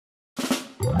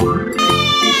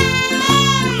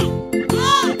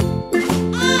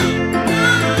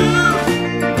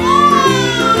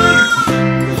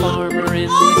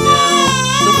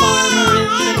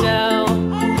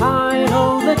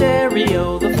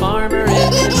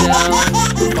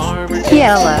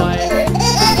Yellow.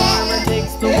 The farmer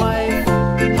takes the wife.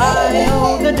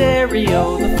 Hi-ho, the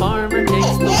dairy-o, the farmer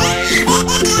takes the wife.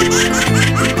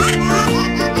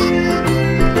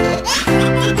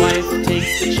 The wife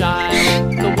takes the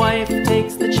child. The wife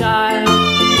takes the child.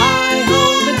 Hi-ho,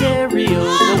 the dairy-o,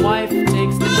 the wife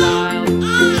takes the child.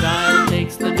 The child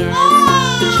takes the nurse.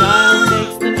 The child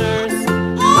takes the nurse.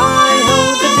 Hi-ho,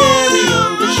 the dairy-o,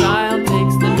 the child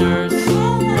takes the nurse.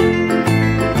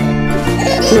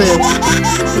 Blue.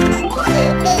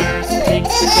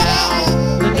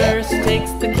 The nurse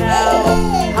takes the cow.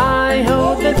 Hi-ho,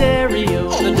 the dairy-o,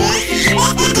 the nurse takes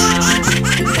the cow.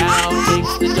 The cow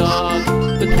takes the dog.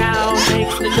 The cow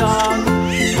takes the dog.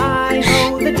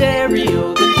 Hi-ho, the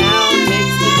dairy-o, the cow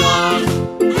takes the dog.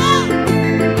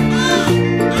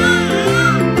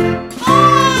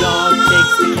 The dog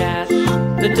takes the cat.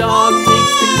 The dog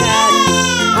takes the cat.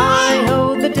 Hi-ho,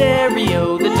 the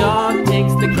dairy-o, the dog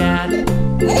takes the cat.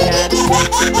 The cat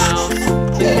takes the mouse.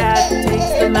 The cat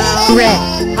takes the mouse. Red.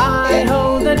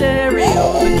 Hi-ho, the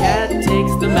dairy-o, the cat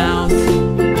takes the mouse.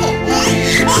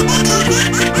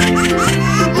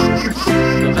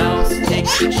 The mouse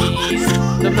takes the cheese.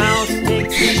 The mouse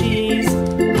takes the cheese.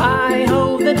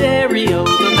 Hi-ho, the dairy-o,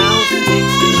 the mouse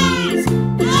takes the cheese.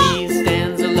 The cheese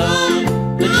stands alone.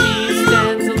 The cheese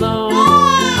stands alone.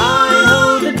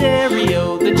 Hi-ho, the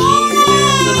dairy-o, the cheese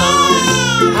stands alone.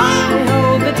 Hi-ho,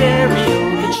 the dairy-o,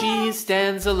 the cheese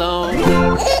stands alone.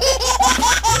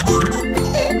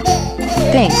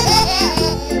 Pink.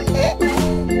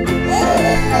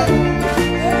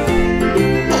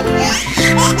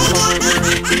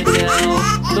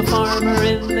 The farmer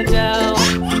in the dell.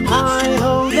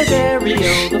 Hi-ho, the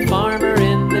dairy-o, the farmer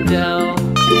in the dell.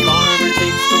 The farmer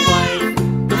takes the wife.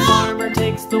 The farmer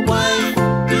takes the wife.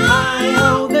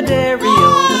 Hi-ho, the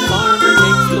dairy-o, the farmer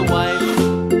takes the wife.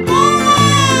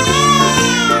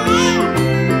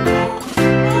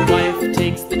 The wife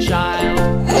takes the child.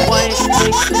 The wife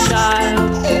takes the child.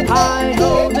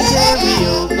 Hi-ho, the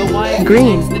dairy-o, the wife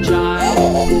Green. takes the child.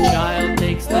 The child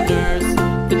takes the nurse.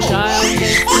 The child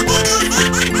takes the nurse.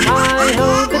 Hi-ho,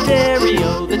 the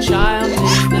dairy-o, the child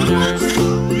takes the nurse. The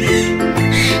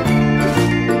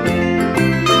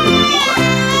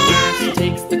nurse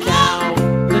takes the cow.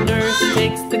 The nurse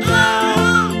takes the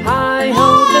cow. Hi-ho,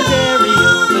 the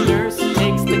dairy-o, the nurse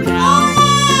takes the cow.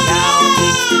 The cow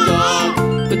takes the dog.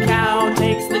 The cow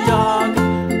takes the dog.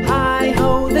 Hi-ho,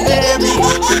 the dairy-o,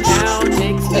 the cow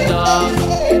takes the dog.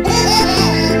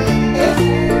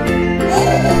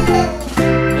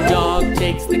 The dog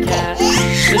takes the cat.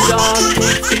 The dog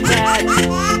takes the cat.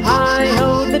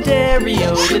 Hi-ho, the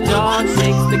dairy-o, the dog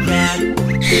takes the cat.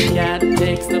 The cat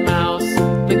takes the mouse.